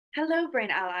Hello,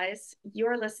 Brain Allies.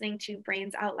 You're listening to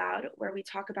Brains Out Loud, where we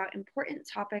talk about important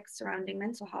topics surrounding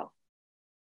mental health,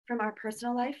 from our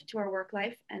personal life to our work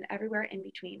life and everywhere in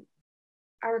between.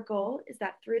 Our goal is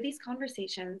that through these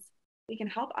conversations, we can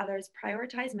help others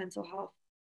prioritize mental health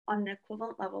on an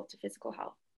equivalent level to physical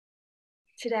health.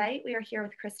 Today, we are here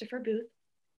with Christopher Booth,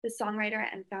 the songwriter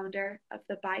and founder of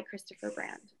the By Christopher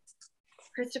brand.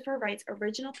 Christopher writes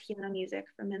original piano music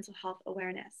for mental health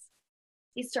awareness.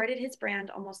 He started his brand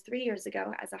almost 3 years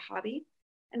ago as a hobby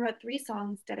and wrote 3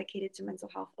 songs dedicated to mental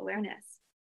health awareness.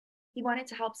 He wanted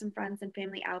to help some friends and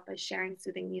family out by sharing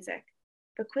soothing music,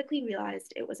 but quickly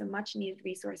realized it was a much needed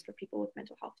resource for people with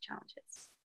mental health challenges.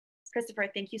 Christopher,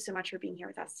 thank you so much for being here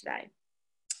with us today.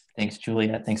 Thanks,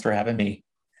 Juliet. Thanks for having me.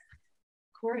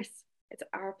 Of course, it's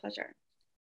our pleasure.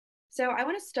 So I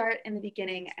want to start in the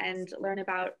beginning and learn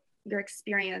about your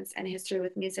experience and history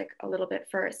with music a little bit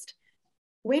first.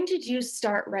 When did you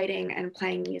start writing and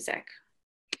playing music?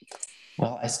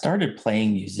 Well, I started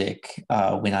playing music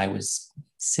when I was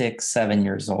 6, 7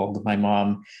 years old. My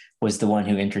mom was the one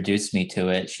who introduced me to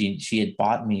it. She had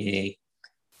bought me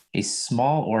a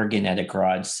small organ at a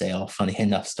garage sale. Funny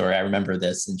enough story. I remember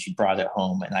this, and she brought it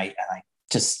home, and I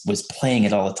just was playing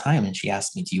it all the time. And she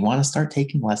asked me, "Do you want to start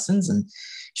taking lessons?" And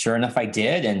sure enough, I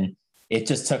did, and it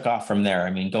just took off from there.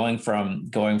 I mean, going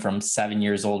from 7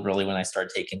 years old, really, when I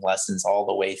started taking lessons, all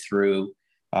the way through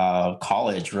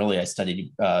college. Really, I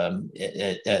studied at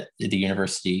the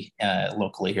university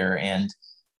locally here, and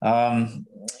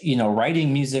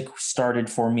writing music started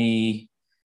for me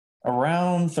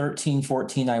around 13,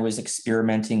 14. I was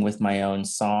experimenting with my own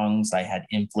songs. I had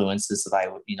influences that I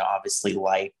would, obviously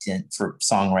liked and for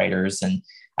songwriters, and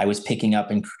I was picking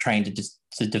up and trying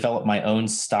to develop my own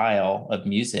style of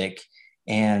music.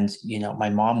 And my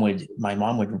mom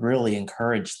would really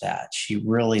encourage that. She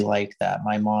really liked that.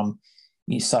 My mom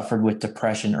suffered with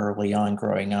depression early on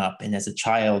growing up, and as a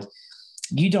child,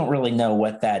 you don't really know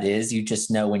what that is. You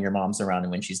just know when your mom's around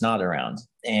and when she's not around.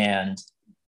 And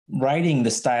writing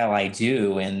the style I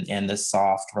do and the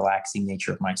soft, relaxing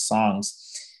nature of my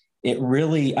songs, it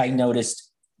really, I noticed,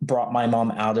 brought my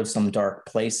mom out of some dark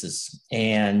places.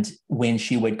 And when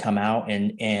she would come out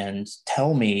and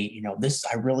tell me, this,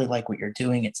 I really like what you're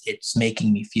doing. It's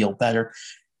making me feel better.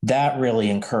 That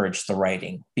really encouraged the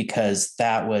writing, because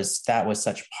that was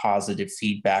such positive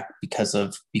feedback because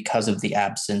of the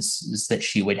absences that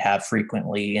she would have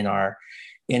frequently in our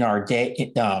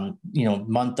day,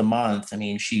 month to month. I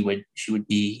mean, she would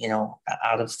be,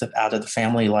 out of the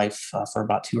family life for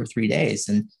about 2 or 3 days.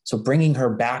 And so bringing her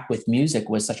back with music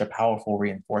was such a powerful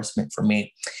reinforcement for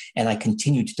me. And I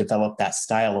continued to develop that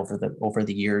style over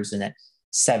the years. And at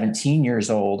 17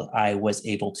 years old, I was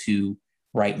able to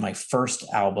write my first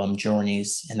album,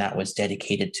 Journeys, and that was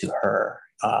dedicated to her.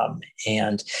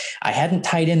 And I hadn't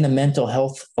tied in the mental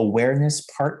health awareness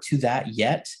part to that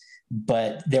yet,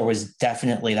 but it was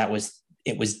definitely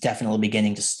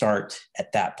beginning to start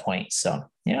at that point. So,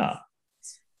 yeah.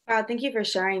 Wow, thank you for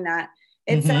sharing that.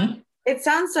 Mm-hmm. It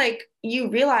sounds like you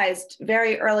realized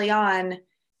very early on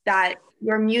that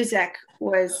your music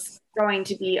was going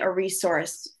to be a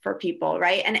resource for people,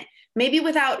 right? And maybe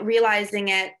without realizing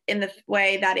it in the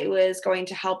way that it was going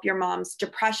to help your mom's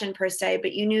depression per se,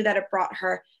 but you knew that it brought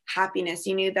her happiness.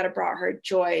 You knew that it brought her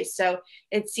joy. So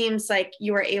it seems like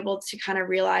you were able to kind of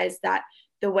realize that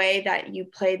the way that you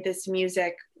played this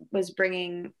music was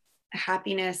bringing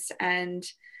happiness and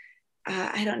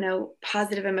I don't know,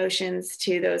 positive emotions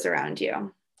to those around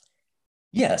you.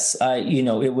 Yes.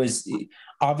 It was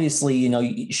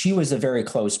obviously, she was a very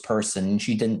close person.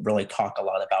 She didn't really talk a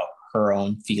lot about her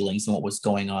own feelings and what was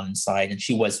going on inside. And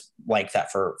she was like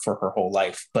that for her whole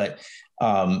life. But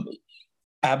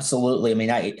absolutely. I mean,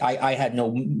 I had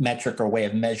no metric or way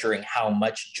of measuring how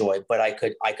much joy, but I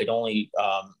could only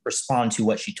respond to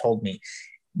what she told me.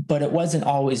 But it wasn't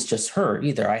always just her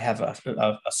either. I have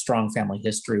a strong family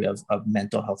history of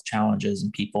mental health challenges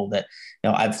and people that,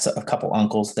 I've a couple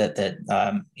uncles that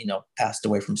passed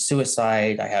away from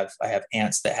suicide. I have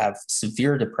aunts that have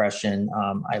severe depression.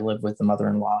 I live with a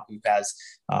mother-in-law who has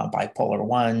bipolar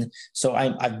 1. So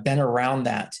I've been around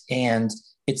that, and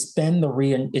it's been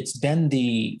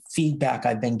the feedback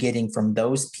I've been getting from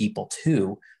those people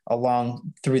too,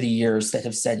 along through the years, that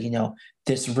have said,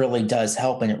 this really does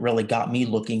help. And it really got me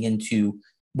looking into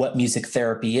what music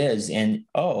therapy is. And,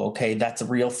 oh, okay, that's a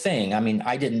real thing. I mean,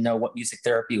 I didn't know what music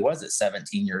therapy was at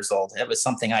 17 years old. It was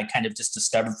something I kind of just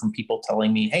discovered from people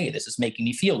telling me, hey, this is making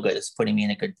me feel good. It's putting me in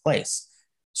a good place.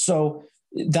 So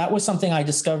that was something I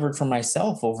discovered for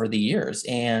myself over the years.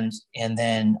 And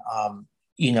then,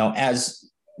 as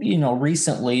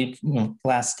recently,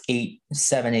 last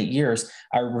 7, 8 years,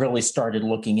 I really started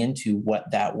looking into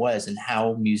what that was and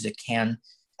how music can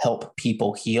help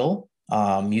people heal.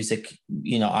 Music,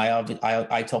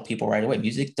 I tell people right away,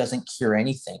 music doesn't cure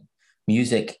anything.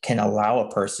 Music can allow a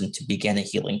person to begin a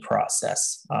healing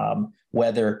process,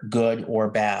 whether good or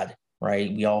bad,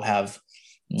 right? We all have,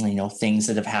 things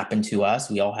that have happened to us.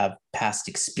 We all have past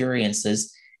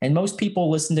experiences. And most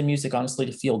people listen to music, honestly,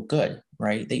 to feel good,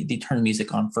 right? They turn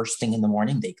music on first thing in the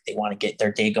morning. They want to get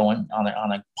their day going on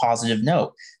a positive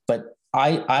note. But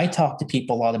I talk to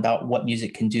people a lot about what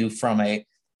music can do from a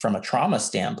trauma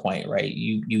standpoint, right?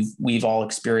 We've all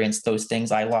experienced those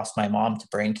things. I lost my mom to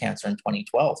brain cancer in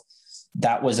 2012.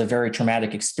 That was a very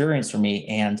traumatic experience for me,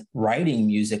 and writing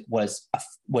music was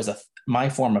my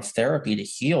form of therapy to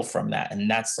heal from that.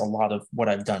 And that's a lot of what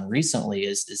I've done recently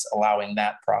is allowing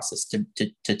that process to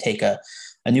take a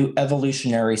new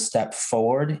evolutionary step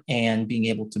forward, and being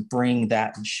able to bring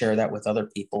that and share that with other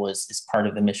people is part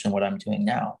of the mission, what I'm doing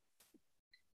now.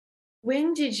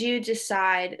 When did you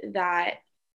decide that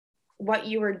what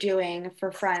you were doing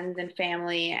for friends and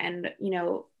family, and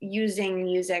using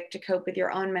music to cope with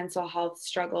your own mental health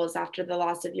struggles after the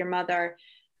loss of your mother,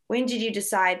 when did you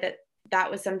decide that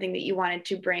that was something that you wanted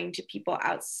to bring to people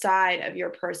outside of your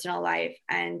personal life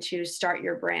and to start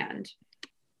your brand?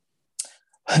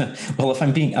 Well, if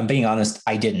I'm being honest,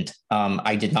 I didn't.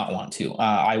 I did not want to.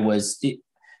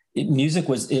 Music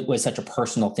was such a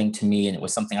personal thing to me, and it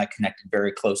was something I connected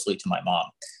very closely to my mom.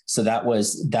 So that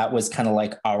was kind of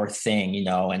like our thing,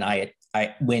 And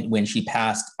when she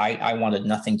passed, I wanted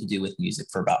nothing to do with music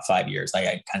for about 5 years.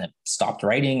 I kind of stopped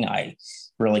writing. I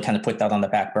really kind of put that on the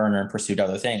back burner and pursued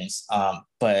other things.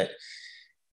 But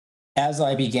as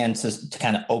I began to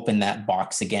kind of open that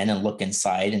box again and look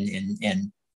inside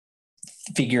and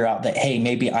figure out that, hey,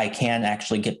 maybe I can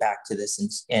actually get back to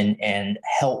this and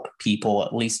help people,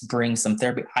 at least bring some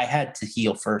therapy. I had to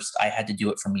heal first. I had to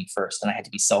do it for me first. And I had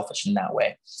to be selfish in that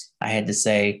way. I had to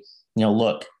say,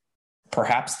 look,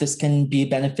 perhaps this can be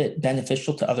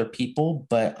beneficial to other people,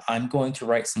 but I'm going to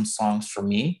write some songs for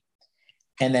me.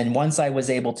 And then once I was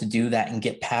able to do that and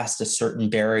get past a certain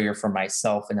barrier for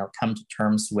myself and come to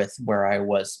terms with where I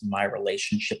was, my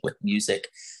relationship with music,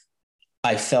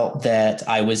 I felt that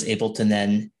I was able to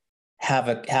then have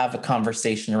a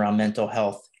conversation around mental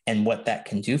health and what that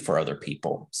can do for other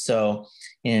people. So,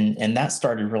 and that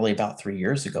started really about 3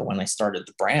 years ago when I started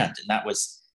the brand. And that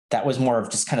was more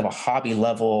of just kind of a hobby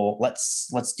level.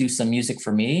 Let's do some music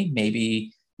for me.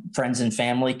 Maybe friends and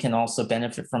family can also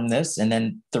benefit from this. And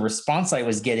then the response I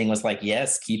was getting was like,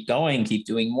 yes, keep going, keep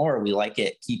doing more. We like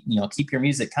it. Keep your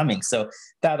music coming. So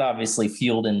that obviously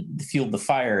fueled the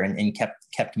fire and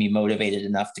kept me motivated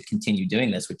enough to continue doing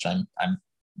this, which I'm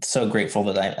so grateful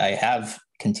that I have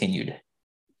continued.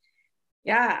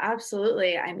 Yeah,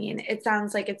 absolutely. I mean, it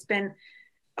sounds like it's been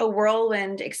a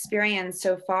whirlwind experience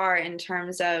so far in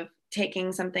terms of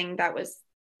taking something that was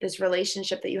this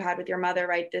relationship that you had with your mother,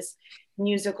 right? This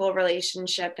musical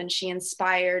relationship, and she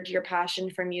inspired your passion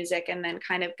for music, and then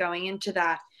kind of going into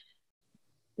that,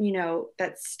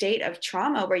 that state of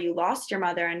trauma where you lost your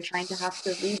mother and trying to have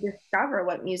to rediscover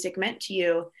what music meant to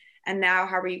you. And now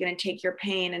how are you going to take your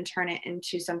pain and turn it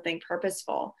into something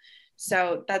purposeful?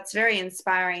 So that's very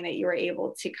inspiring that you were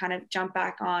able to kind of jump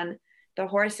back on the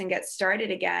horse and get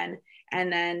started again,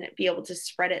 and then be able to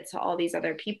spread it to all these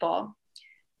other people.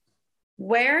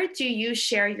 Where do you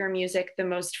share your music the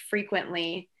most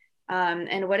frequently?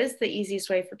 And what is the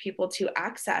easiest way for people to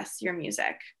access your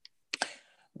music?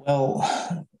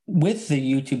 Well, with the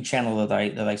YouTube channel that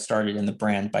I started in the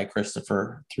brand by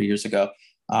Christopher 3 years ago,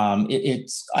 I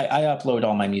upload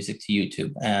all my music to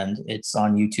YouTube, and it's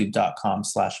on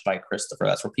youtube.com/bychristopher.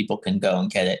 That's where people can go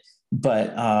and get it.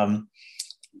 But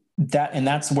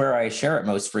that's where I share it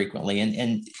most frequently.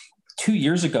 And 2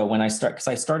 years ago when I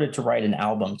started to write an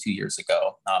album 2 years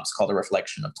ago, it's called A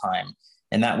Reflection of Time.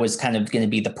 And that was kind of going to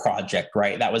be the project,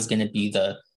 right? That was going to be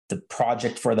the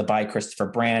project for the By Christopher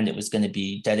brand. It was going to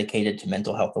be dedicated to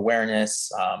mental health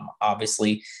awareness.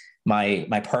 Obviously,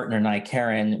 my partner and I,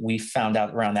 Karen, we found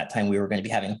out around that time we were going to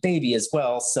be having a baby as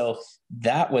well. So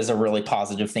that was a really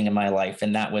positive thing in my life.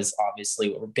 And that was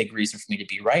obviously a big reason for me to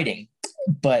be writing.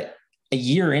 But a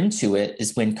year into it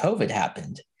is when COVID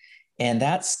happened. And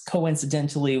that's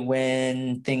coincidentally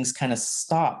when things kind of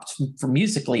stopped for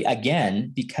musically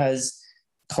again, because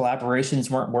collaborations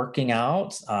weren't working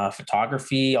out,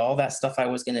 photography, all that stuff I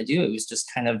was going to do. It was just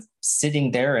kind of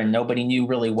sitting there and nobody knew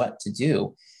really what to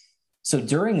do. So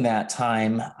during that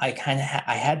time, I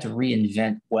had to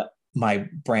reinvent what my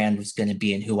brand was going to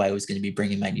be and who I was going to be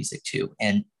bringing my music to.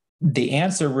 And the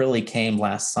answer really came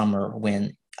last summer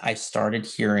when I started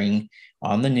hearing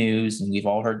on the news, and we've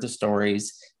all heard the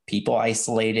stories, people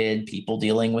isolated, people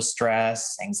dealing with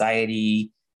stress,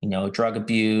 anxiety, drug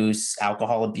abuse,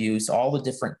 alcohol abuse, all the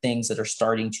different things that are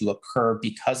starting to occur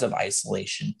because of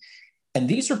isolation. And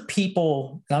these are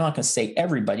people, and I'm not going to say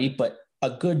everybody, but a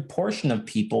good portion of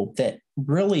people that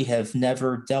really have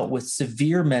never dealt with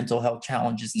severe mental health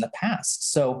challenges in the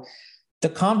past. So the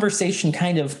conversation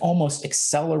kind of almost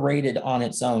accelerated on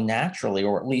its own naturally,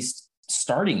 or at least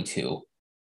starting to.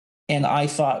 And I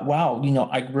thought, wow,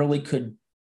 I really could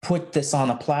put this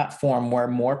on a platform where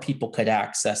more people could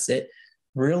access it,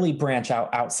 really branch out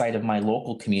outside of my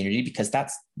local community, because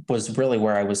that was really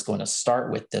where I was going to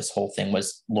start with this whole thing,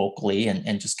 was locally,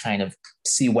 and just kind of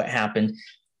see what happened.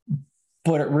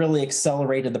 But it really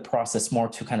accelerated the process more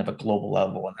to kind of a global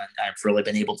level. And I've really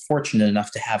been fortunate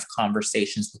enough to have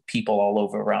conversations with people all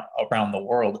over around the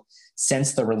world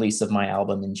since the release of my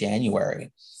album in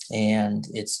January. And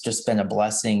it's just been a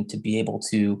blessing to be able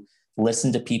to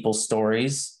listen to people's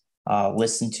stories,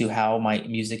 listen to how my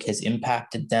music has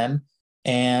impacted them,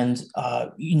 and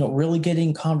really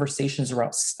getting conversations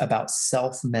about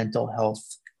mental health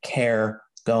care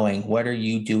going. What are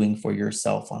you doing for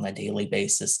yourself on a daily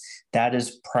basis? That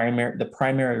is the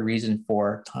primary reason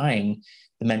for tying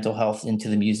the mental health into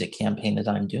the music campaign that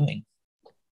I'm doing.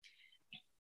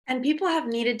 And people have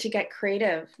needed to get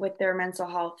creative with their mental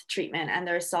health treatment and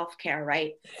their self-care,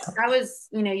 right? That was,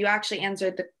 you actually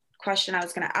answered the question I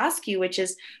was going to ask you, which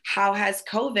is, how has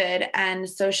COVID and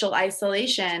social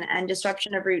isolation and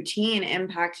disruption of routine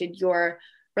impacted your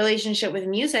relationship with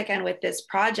music and with this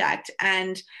project?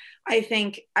 And I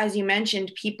think, as you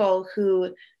mentioned, people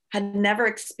who had never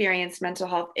experienced mental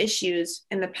health issues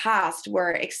in the past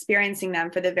were experiencing them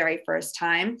for the very first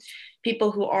time. People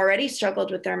who already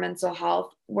struggled with their mental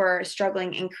health were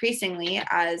struggling increasingly,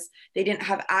 as they didn't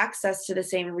have access to the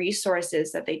same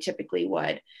resources that they typically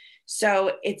would.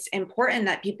 So it's important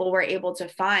that people were able to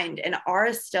find, and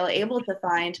are still able to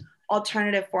find,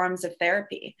 alternative forms of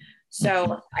therapy.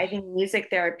 So I think music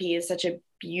therapy is such a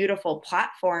beautiful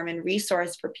platform and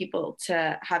resource for people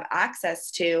to have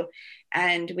access to.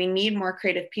 And we need more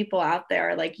creative people out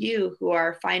there like you, who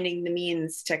are finding the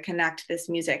means to connect this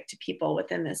music to people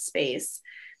within this space.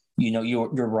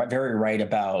 You're very right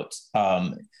about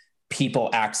people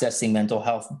accessing mental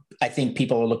health. I think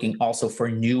people are looking also for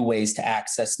new ways to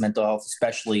access mental health,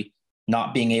 especially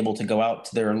not being able to go out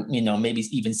to their, maybe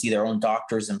even see their own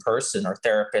doctors in person, or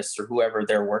therapists, or whoever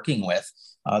they're working with.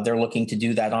 They're looking to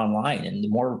do that online. And the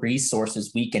more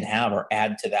resources we can have or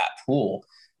add to that pool,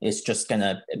 it's just going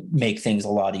to make things a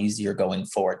lot easier going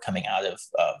forward, coming out of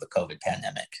the COVID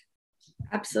pandemic.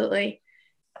 Absolutely.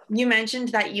 You mentioned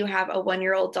that you have a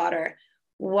 1-year-old daughter.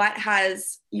 What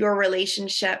has your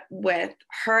relationship with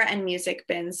her and music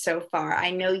been so far?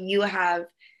 I know you have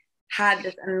had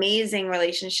this amazing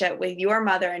relationship with your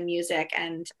mother and music,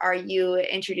 and are you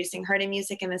introducing her to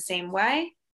music in the same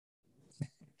way?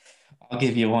 I'll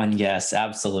give you one. Yes,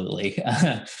 absolutely.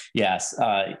 Yes.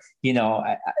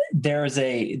 There's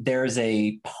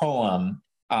a poem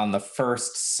on the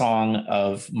first song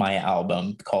of my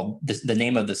album called, the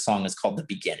name of the song is called The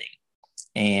Beginning.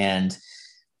 And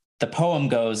the poem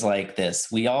goes like this: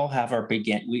 we all have our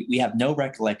we have no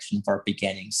recollection of our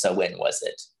beginning. So when was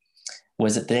it?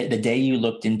 Was it the day you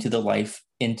looked into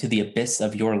the abyss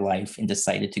of your life and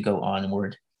decided to go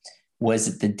onward? Was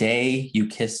it the day you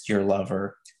kissed your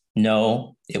lover?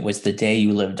 No, it was the day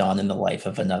you lived on in the life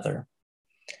of another.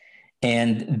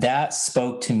 And that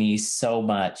spoke to me so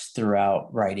much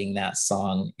throughout writing that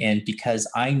song. And because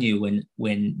I knew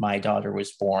when my daughter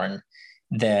was born,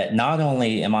 that not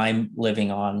only am I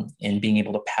living on and being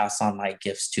able to pass on my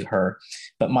gifts to her,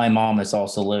 but my mom is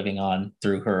also living on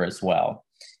through her as well.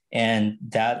 And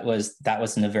that was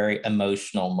in a very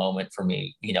emotional moment for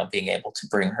me, being able to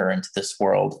bring her into this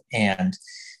world. And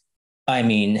I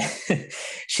mean,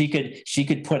 she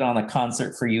could put on a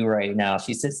concert for you right now.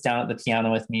 She sits down at the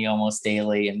piano with me almost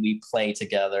daily, and we play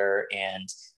together. And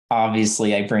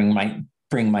obviously I bring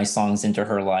my songs into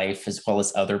her life, as well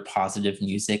as other positive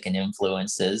music and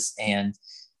influences. And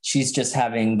she's just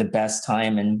having the best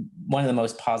time, and one of the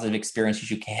most positive experiences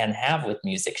you can have with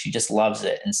music. She just loves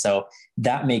it. And so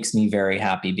that makes me very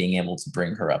happy, being able to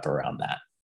bring her up around that.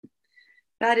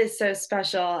 That is so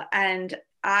special. And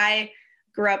I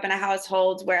grew up in a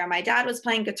household where my dad was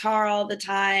playing guitar all the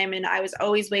time, and I was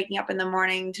always waking up in the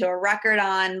morning to a record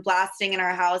on, blasting in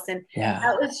our house. And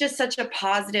that was just such a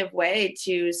positive way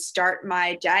to start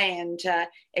my day, and to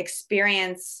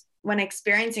when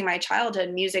experiencing my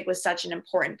childhood, music was such an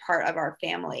important part of our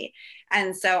family.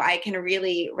 And so I can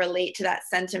really relate to that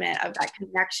sentiment of that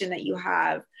connection that you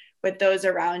have with those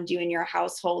around you in your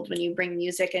household when you bring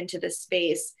music into the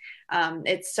space.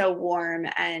 It's so warm,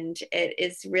 and it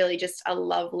is really just a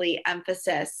lovely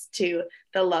emphasis to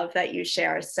the love that you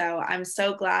share. So I'm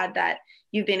so glad that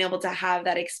you've been able to have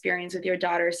that experience with your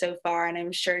daughter so far, and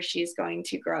I'm sure she's going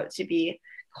to grow up to be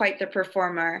quite the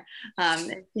performer.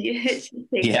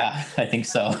 Yeah, I think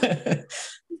so.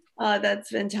 Oh, that's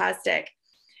fantastic.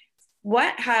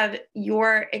 What have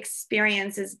your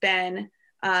experiences been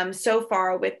so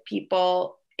far with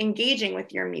people engaging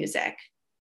with your music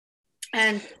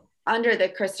and under the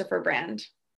Christopher brand?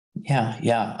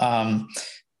 Yeah.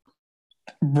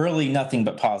 Really nothing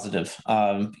but positive.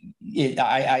 I'm, you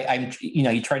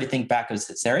try to think back, is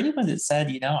there anyone that said,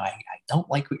 I don't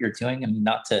like what you're doing? I mean,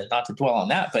 not to dwell on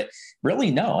that, but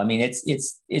really, no. I mean,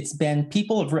 it's been,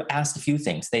 people have asked a few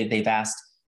things. They've asked,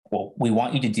 well, we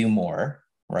want you to do more,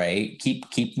 right? Keep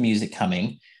the music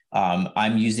coming.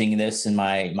 I'm using this in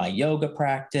my yoga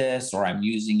practice, or I'm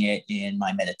using it in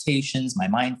my meditations, my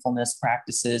mindfulness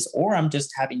practices, or I'm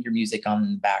just having your music on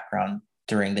in the background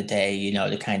during the day,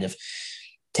 to kind of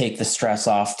take the stress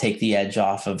off, take the edge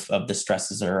off of the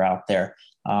stresses that are out there.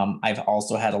 I've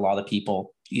also had a lot of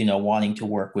people, wanting to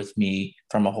work with me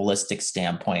from a holistic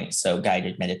standpoint. So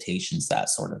guided meditations, that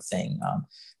sort of thing.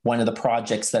 One of the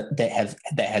projects that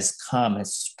has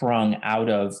sprung out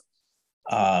of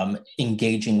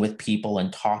engaging with people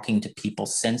and talking to people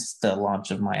since the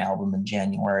launch of my album in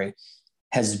January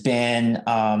has been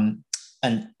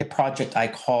a project I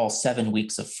call 7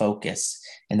 Weeks of Focus.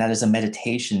 And that is a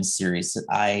meditation series that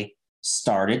I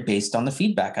started based on the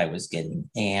feedback I was getting.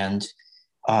 And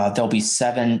there'll be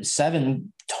seven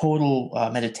total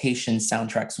meditation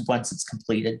soundtracks once it's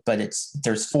completed, but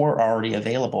there's 4 already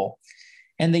available.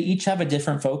 And they each have a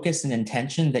different focus and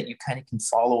intention that you kind of can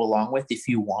follow along with if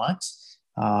you want.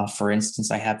 For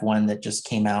instance, I have one that just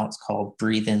came out. It's called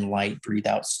Breathe In Light, Breathe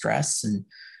Out Stress. And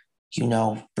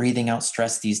breathing out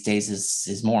stress these days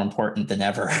is more important than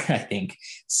ever, I think.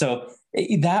 So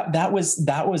that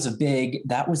was a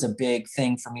big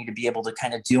thing for me to be able to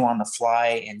kind of do on the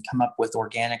fly and come up with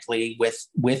organically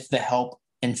with the help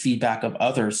and feedback of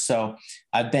others. So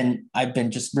I've been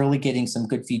just really getting some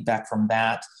good feedback from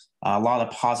that, a lot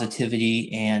of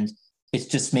positivity, and it's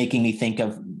just making me think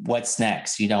of what's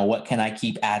next. What can I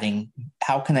keep adding?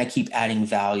 How can I keep adding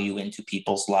value into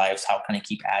people's lives? How can I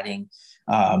keep adding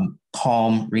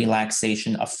calm,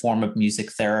 relaxation, a form of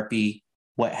music therapy,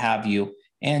 what have you?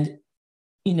 And,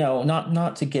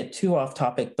 not to get too off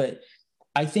topic, but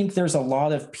I think there's a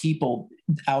lot of people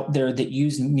out there that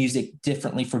use music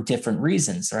differently for different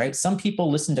reasons, right? Some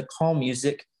people listen to calm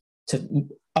music to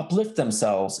uplift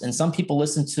themselves, and some people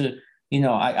listen to,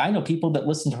 I know people that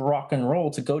listen to rock and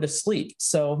roll to go to sleep.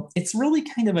 So it's really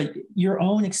kind of your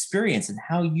own experience and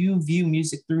how you view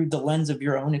music through the lens of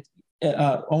your own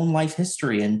life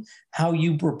history and how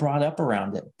you were brought up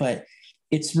around it. But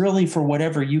it's really for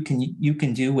whatever you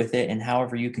can do with it and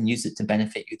however you can use it to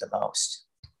benefit you the most.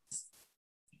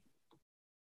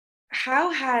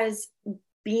 How has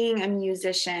being a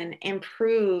musician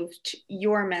improved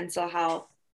your mental health?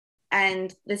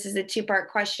 And this is a 2-part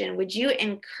question. Would you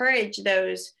encourage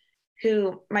those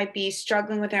who might be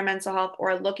struggling with their mental health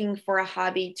or looking for a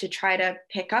hobby to try to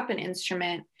pick up an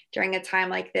instrument during a time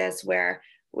like this where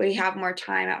we have more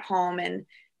time at home and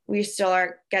we still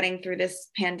are getting through this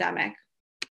pandemic?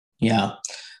 Yeah.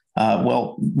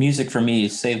 Well, music for me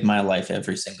saved my life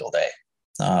every single day.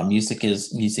 Music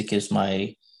is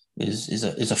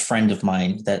a friend of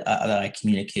mine that I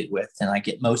communicate with, and I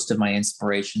get most of my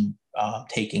inspiration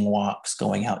taking walks,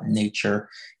 going out in nature,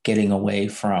 getting away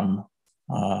from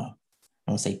I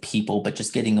won't say people, but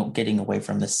just getting away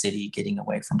from the city, getting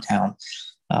away from town.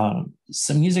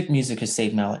 So music has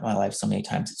saved my life so many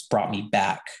times. It's brought me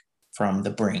back from the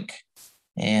brink,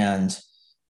 and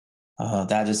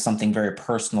that is something very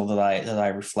personal that I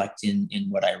reflect in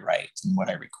what I write and what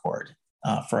I record.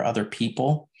 For other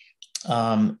people,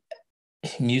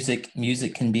 music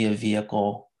can be a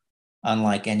vehicle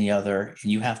unlike any other,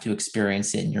 and you have to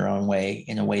experience it in your own way,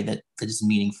 in a way that is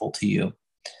meaningful to you.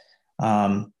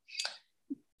 I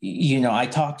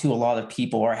talk to a lot of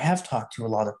people, or I have talked to a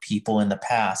lot of people in the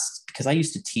past, because I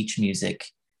used to teach music.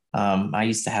 I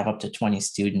used to have up to 20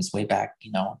 students way back,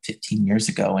 15 years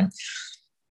ago. And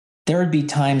there would be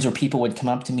times where people would come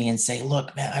up to me and say,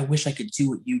 look, man, I wish I could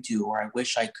do what you do, or I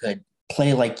wish I could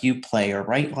play like you play or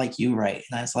write like you write.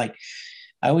 And I was like,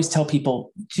 I always tell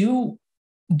people,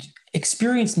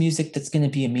 experience music that's going to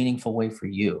be a meaningful way for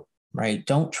you, right?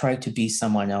 Don't try to be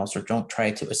someone else, or don't try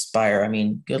to aspire. I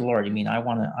mean, good Lord, I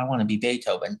want to be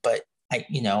Beethoven, but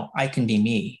I can be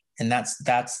me. And that's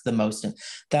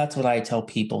what I tell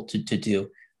people to do.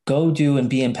 go do and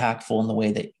be impactful in the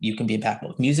way that you can be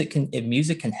impactful. If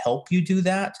music can help you do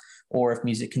that, or if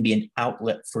music can be an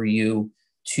outlet for you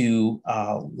to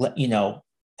let you know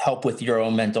help with your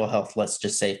own mental health, let's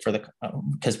just say for the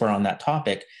because we're on that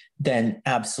topic, then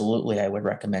absolutely I would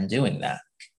recommend doing that.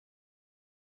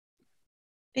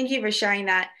 Thank you for sharing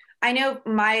that. I know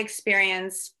my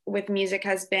experience with music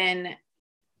has been,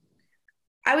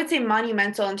 I would say,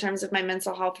 monumental in terms of my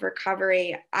mental health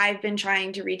recovery. I've been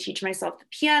trying to reteach myself the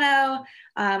piano.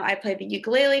 I play the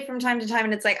ukulele from time to time,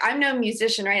 and it's like, I'm no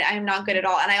musician, right? I am not good at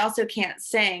all. And I also can't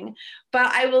sing, but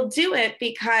I will do it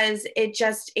because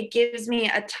it gives me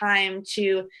a time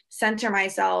to center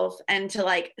myself and to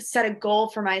like set a goal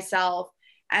for myself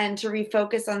and to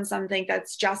refocus on something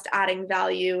that's just adding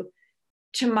value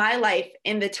to my life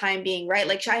in the time being, right?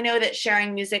 Like, I know that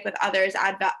sharing music with others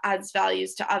adds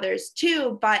values to others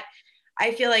too, but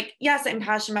I feel like, yes, I'm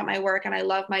passionate about my work and I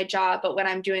love my job, but when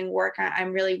I'm doing work,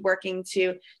 I'm really working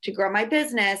to grow my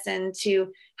business and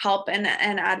to help and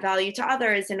add value to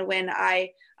others. And when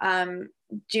I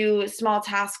do small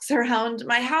tasks around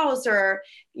my house or,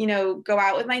 go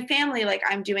out with my family, like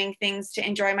I'm doing things to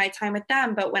enjoy my time with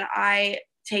them. But when I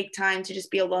take time to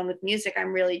just be alone with music,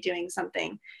 I'm really doing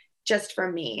something just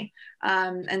for me,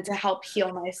 and to help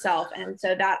heal myself. And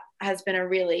so that has been a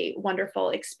really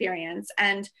wonderful experience.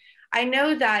 And I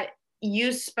know that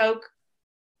you spoke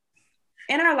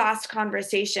in our last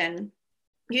conversation,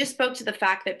 you spoke to the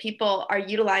fact that people are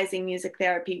utilizing music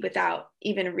therapy without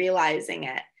even realizing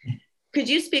it. Could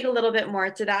you speak a little bit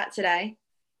more to that today?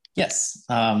 Yes.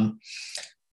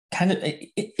 Kind of,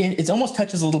 it almost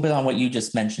touches a little bit on what you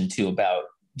just mentioned too, about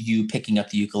you picking up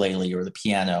the ukulele or the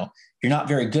piano. You're not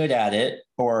very good at it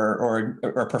or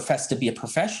profess to be a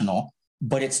professional,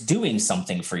 but it's doing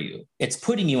something for you. It's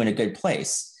putting you in a good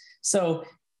place. So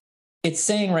it's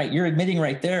saying, right, you're admitting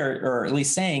right there, or at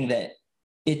least saying that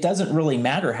it doesn't really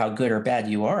matter how good or bad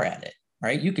you are at it,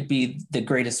 right? You could be the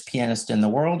greatest pianist in the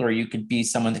world, or you could be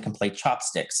someone that can play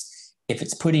chopsticks. If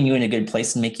it's putting you in a good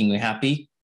place and making you happy,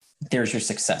 there's your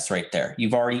success right there.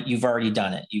 You've already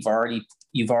done it. You've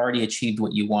already achieved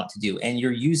what you want to do. And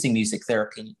you're using music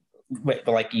therapy,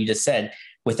 like you just said,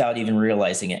 without even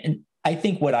realizing it. And I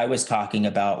think what I was talking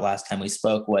about last time we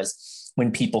spoke was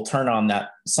when people turn on that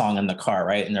song in the car,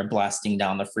 right? And they're blasting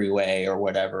down the freeway or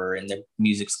whatever, and the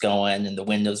music's going and the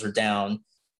windows are down.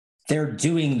 They're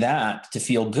doing that to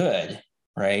feel good,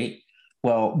 right?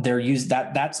 Well,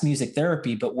 that's music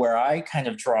therapy. But where I kind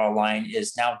of draw a line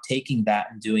is now taking that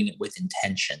and doing it with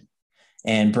intention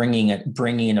and bringing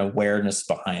an awareness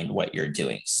behind what you're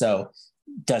doing. So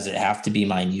does it have to be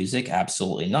my music?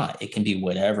 Absolutely not. It can be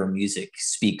whatever music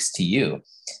speaks to you.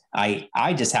 I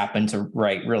just happen to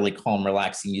write really calm,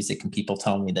 relaxing music, and people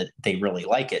tell me that they really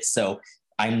like it. So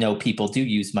I know people do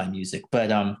use my music,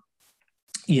 but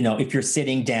if you're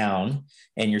sitting down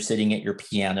and you're sitting at your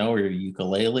piano or your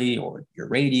ukulele or your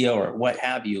radio or what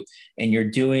have you, and you're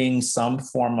doing some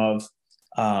form of,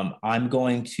 I'm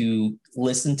going to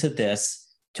listen to this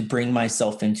to bring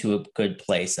myself into a good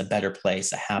place, a better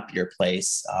place, a happier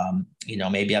place.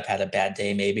 Maybe I've had a bad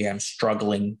day. Maybe I'm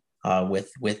struggling with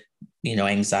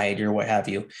anxiety or what have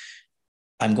you.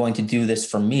 I'm going to do this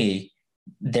for me.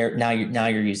 Now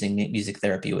you're using music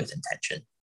therapy with intention.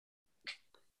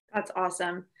 That's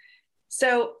awesome.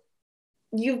 So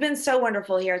you've been so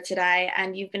wonderful here today,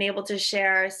 and you've been able to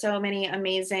share so many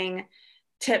amazing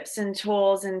tips and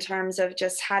tools in terms of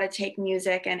just how to take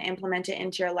music and implement it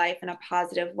into your life in a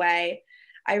positive way.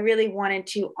 I really wanted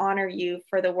to honor you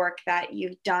for the work that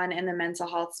you've done in the mental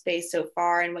health space so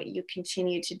far and what you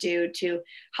continue to do to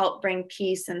help bring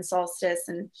peace and solstice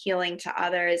and healing to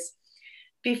others.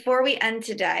 Before we end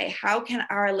today, how can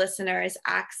our listeners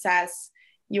access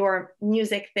your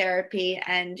music therapy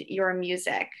and your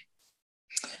music?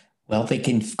 Well, they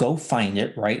can go find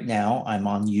it right now. I'm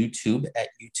on YouTube at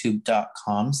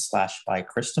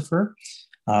youtube.com/bychristopher.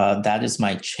 That is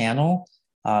my channel.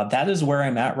 That is where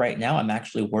I'm at right now. I'm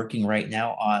actually working right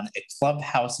now on a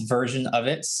Clubhouse version of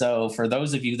it. So for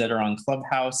those of you that are on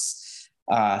Clubhouse,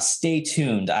 stay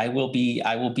tuned. I will be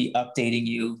updating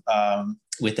you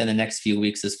within the next few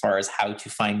weeks as far as how to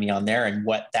find me on there and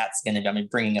what that's going to be. I'm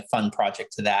bringing a fun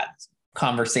project to that,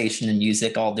 conversation and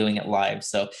music, all doing it live.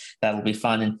 So that'll be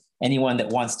fun. And anyone that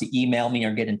wants to email me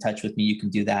or get in touch with me, you can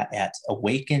do that at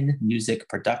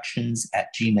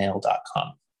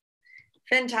awakenmusicproductions@gmail.com.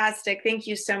 Fantastic. Thank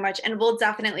you so much. And we'll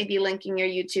definitely be linking your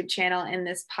YouTube channel in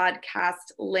this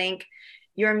podcast link.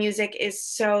 Your music is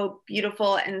so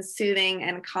beautiful and soothing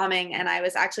and calming. And I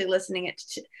was actually listening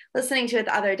to it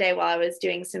the other day while I was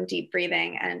doing some deep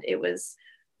breathing, and it was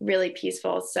really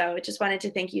peaceful. So just wanted to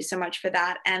thank you so much for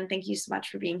that. And thank you so much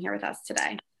for being here with us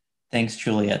today. Thanks,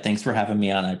 Julia. Thanks for having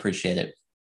me on. I appreciate it.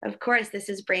 Of course, this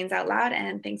is Brains Out Loud,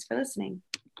 and thanks for listening.